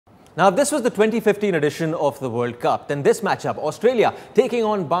Now, if this was the 2015 edition of the World Cup, then this matchup, Australia taking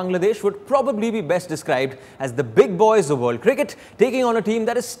on Bangladesh, would probably be best described as the big boys of world cricket taking on a team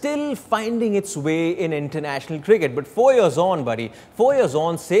that is still finding its way in international cricket. But 4 years on, buddy, 4 years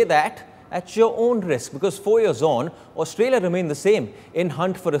on, say that at your own risk, because 4 years on, Australia remain the same in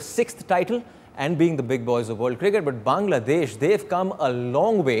hunt for a 6th title and being the big boys of world cricket. But Bangladesh, they've come a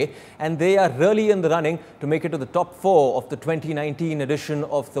long way and they are really in the running to make it to the top 4 of the 2019 edition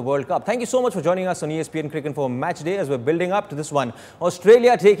of the World Cup. Thank you so much for joining us on ESPNcricinfo Match Day as we're building up to this one.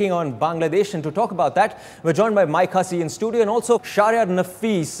 Australia taking on Bangladesh, and to talk about that, we're joined by Mike Hussey in studio and also Shahriar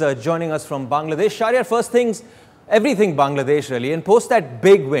Nafees joining us from Bangladesh. Shahriar, first things, everything Bangladesh really, and post that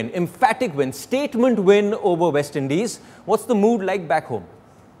big win, emphatic win, statement win over West Indies, what's the mood like back home?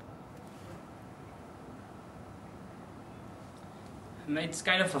 It's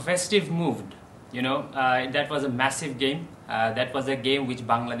kind of a festive mood, you know. That was a massive game. That was a game which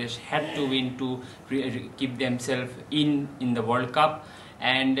Bangladesh had to win to keep themselves in the World Cup.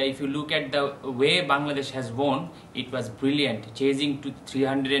 And if you look at the way Bangladesh has won, it was brilliant. Chasing to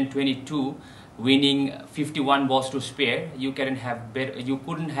 322, winning 51 balls to spare. You couldn't have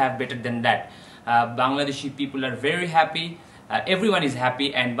better than that. Bangladeshi people are very happy. Everyone is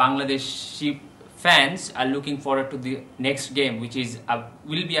happy, and Bangladeshi fans are looking forward to the next game, which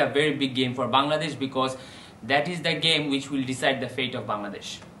will be a very big game for Bangladesh, because that is the game which will decide the fate of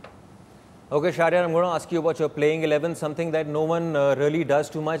Bangladesh. Okay, Shahriar, I'm going to ask you about your playing 11, something that no one really does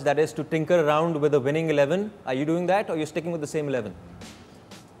too much, that is to tinker around with a winning 11. Are you doing that, or are you sticking with the same 11?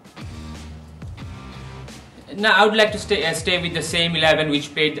 Now, I would like to stay with the same 11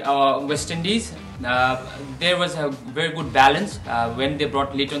 which played West Indies. There was a very good balance. When they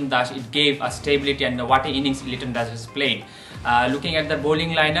brought Litton Das, it gave a stability, and what innings Litton Das has played. Looking at the bowling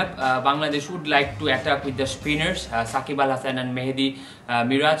lineup, Bangladesh would like to attack with the spinners, Saqib Al Hasan and Mehdi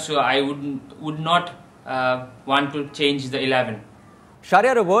Miraj, so I would not want to change the 11.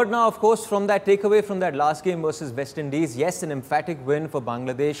 Shahriar, a word now, of course, from that takeaway from that last game versus West Indies. Yes, an emphatic win for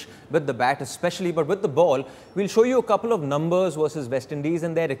Bangladesh with the bat especially, but with the ball, we'll show you a couple of numbers versus West Indies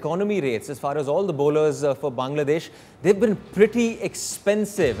and their economy rates as far as all the bowlers for Bangladesh. They've been pretty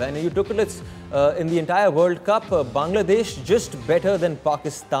expensive, and you took a look in the entire World Cup, Bangladesh just better than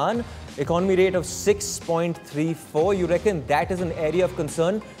Pakistan. Economy rate of 6.34. You reckon that is an area of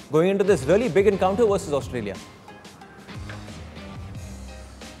concern going into this really big encounter versus Australia?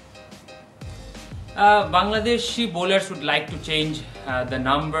 Bangladeshi bowlers would like to change the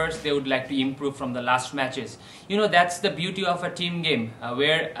numbers. They would like to improve from the last matches. You know, that's the beauty of a team game,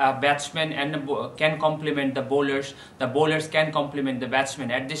 where a batsman can complement the bowlers can complement the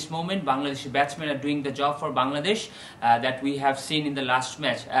batsmen. At this moment, Bangladeshi batsmen are doing the job for Bangladesh that we have seen in the last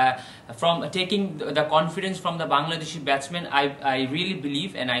match. From taking the confidence from the Bangladeshi batsmen, I really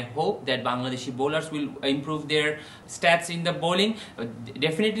believe and I hope that Bangladeshi bowlers will improve their stats in the bowling.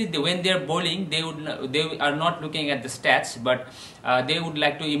 Definitely, when they're bowling, they are not looking at the stats, but they would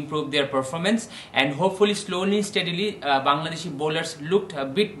like to improve their performance, and hopefully slowly, steadily, Bangladeshi bowlers looked a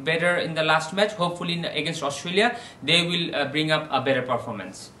bit better in the last match. Hopefully against Australia, they will bring up a better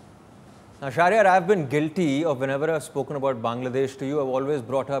performance. Now, Shahriar, I've been guilty of whenever I've spoken about Bangladesh to you, I've always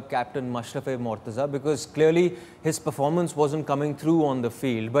brought up Captain Mashraf Mortaza, because clearly his performance wasn't coming through on the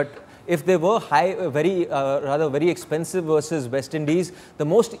field. But if they were very expensive versus West Indies, the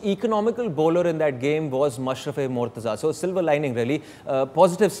most economical bowler in that game was Mashraf Mortaza. So, silver lining really,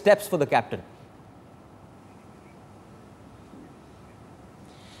 positive steps for the captain.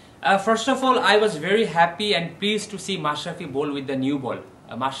 First of all, I was very happy and pleased to see Mashrafi bowl with the new ball.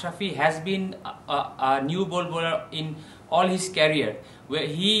 Mashrafi has been a new ball bowler in all his career, where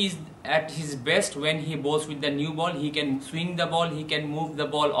he is at his best when he bowls with the new ball. He can swing the ball, he can move the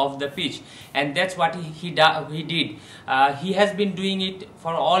ball off the pitch, and that's what he did. He has been doing it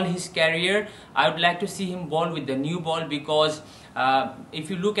for all his career. I would like to see him bowl with the new ball, because if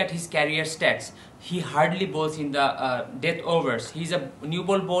you look at his career stats, he hardly bowls in the death overs. He's a new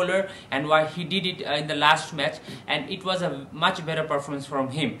ball bowler, and why he did it in the last match, and it was a much better performance from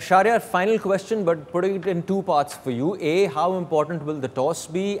him. Shahriar, final question, but putting it in two parts for you. A, how important will the toss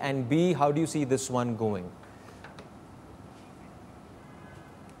be? And B, how do you see this one going?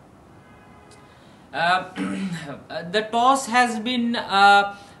 The toss has been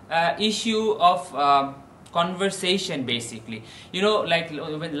issue of conversation, basically. You know, like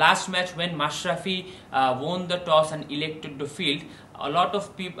last match when Mashrafi won the toss and elected to field, a lot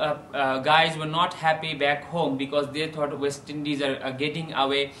of people, guys were not happy back home because they thought West Indies are getting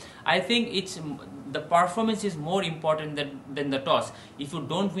away. I think the performance is more important than the toss. If you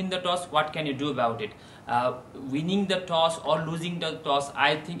don't win the toss, what can you do about it? winning the toss or losing the toss,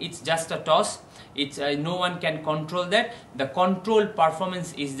 I think it's just a toss. It's no one can control that. The control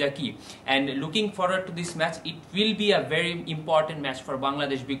performance is the key, and looking forward to this match, it will be a very important match for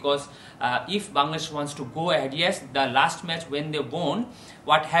Bangladesh, because if Bangladesh wants to go ahead, yes, the last match when they won,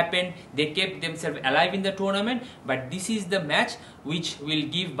 what happened, they kept themselves alive in the tournament, but this is the match which will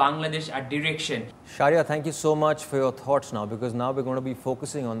give Bangladesh a direction. Shahriar, thank you so much for your thoughts now, because now we're going to be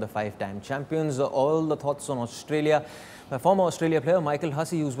focusing on the 5-time champions. All the thoughts on Australia. My former Australia player, Michael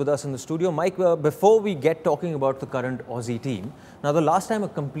Hussey, who's with us in the studio. Mike, before we get talking about the current Aussie team, now the last time a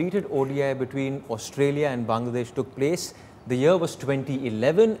completed ODI between Australia and Bangladesh took place, the year was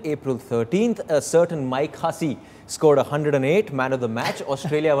 2011, April 13th. A certain Mike Hussey scored 108, man of the match.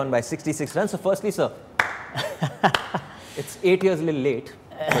 Australia won by 66 runs. So firstly, sir, it's 8 years a little late,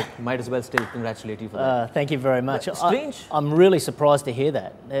 but might as well still congratulate you for that. Thank you very much. Strange. I'm really surprised to hear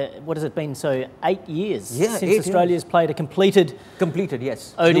that. What has it been? So 8 years since Australia's played a completed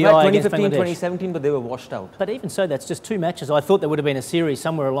yes. ODI 2015, 2017, but they were washed out. But even so, that's just 2 matches. I thought there would have been a series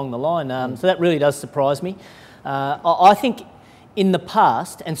somewhere along the line. So that really does surprise me. I think in the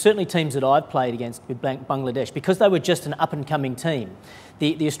past, and certainly teams that I've played against with Bangladesh, because they were just an up-and-coming team,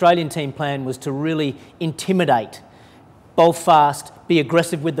 the Australian team plan was to really intimidate, bowl fast, be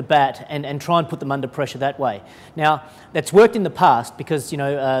aggressive with the bat, and try and put them under pressure that way. Now, that's worked in the past because, you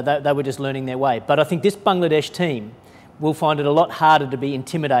know, they were just learning their way. But I think this Bangladesh team will find it a lot harder to be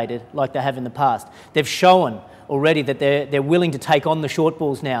intimidated like they have in the past. They've shown already that they're willing to take on the short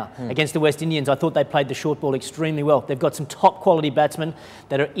balls now. Against the West Indians, I thought they played the short ball extremely well. They've got some top quality batsmen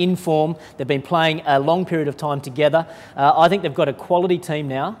that are in form. They've been playing a long period of time together. I think they've got a quality team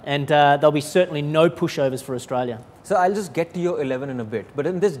now, and there'll be certainly no pushovers for Australia. So I'll just get to your 11 in a bit. But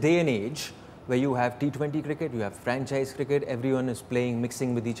in this day and age, where you have T20 cricket, you have franchise cricket, everyone is playing,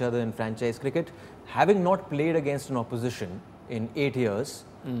 mixing with each other in franchise cricket, having not played against an opposition in 8 years,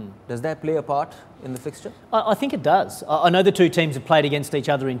 does that play a part in the fixture? I think it does. I know the two teams have played against each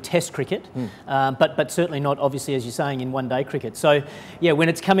other in Test cricket, but certainly not, obviously, as you're saying, in one-day cricket. So, yeah, when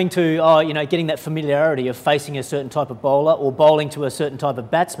it's coming to you know, getting that familiarity of facing a certain type of bowler or bowling to a certain type of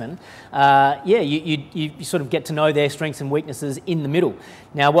batsman, yeah, you sort of get to know their strengths and weaknesses in the middle.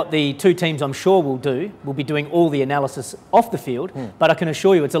 Now, what the two teams, I'm sure, will be doing all the analysis off the field, but I can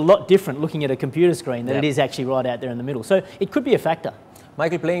assure you it's a lot different looking at a computer screen than it is actually right out there in the middle. So it could be a factor.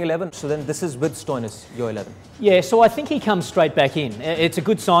 Michael playing 11, so then this is with Stoinis, your 11. Yeah, so I think he comes straight back in. It's a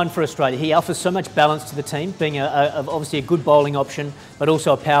good sign for Australia. He offers so much balance to the team, being obviously a good bowling option, but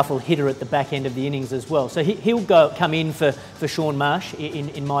also a powerful hitter at the back end of the innings as well. So he'll come in for Shaun Marsh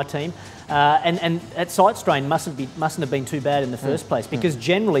in my team. And that side strain mustn't have been too bad in the first place, because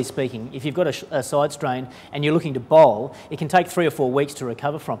generally speaking, if you've got a side strain and you're looking to bowl, it can take 3 or 4 weeks to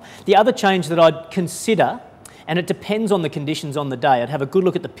recover from. The other change that I'd consider, and it depends on the conditions on the day, I'd have a good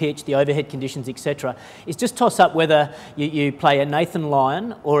look at the pitch, the overhead conditions, etc., is just toss up whether you play a Nathan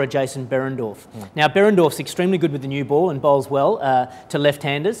Lyon or a Jason Behrendorff. Now, Behrendorff's extremely good with the new ball and bowls well to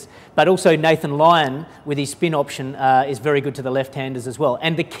left-handers, but also Nathan Lyon, with his spin option, is very good to the left-handers as well.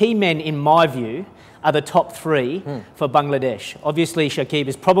 And the key men, in my view, are the top 3 for Bangladesh. Obviously, Shakib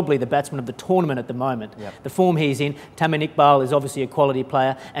is probably the batsman of the tournament at the moment. The form he's in, Tamin Iqbal is obviously a quality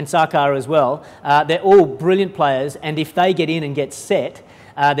player, and Sarkar as well. They're all brilliant players, and if they get in and get set,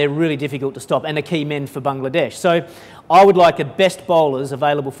 they're really difficult to stop, and are key men for Bangladesh. So I would like the best bowlers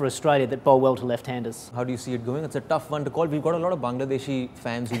available for Australia that bowl well to left-handers. How do you see it going? It's a tough one to call. We've got a lot of Bangladeshi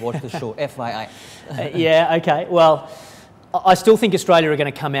fans who watch the show, FYI. Yeah, okay. Well, I still think Australia are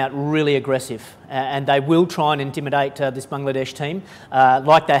going to come out really aggressive, and they will try and intimidate this Bangladesh team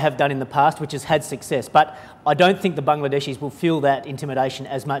like they have done in the past, which has had success. But I don't think the Bangladeshis will feel that intimidation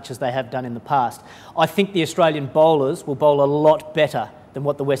as much as they have done in the past. I think the Australian bowlers will bowl a lot better than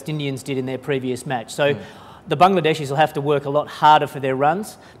what the West Indians did in their previous match. So the Bangladeshis will have to work a lot harder for their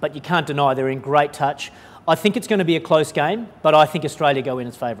runs, but you can't deny they're in great touch. I think it's going to be a close game, but I think Australia go in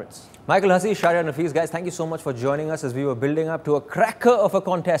as favourites. Michael Hussey, Shahriar, Nafees, guys, thank you so much for joining us as we were building up to a cracker of a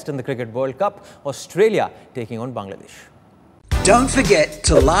contest in the Cricket World Cup, Australia taking on Bangladesh. Don't forget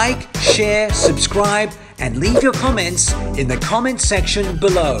to like, share, subscribe and leave your comments in the comment section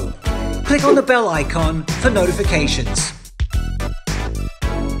below. Click on the bell icon for notifications.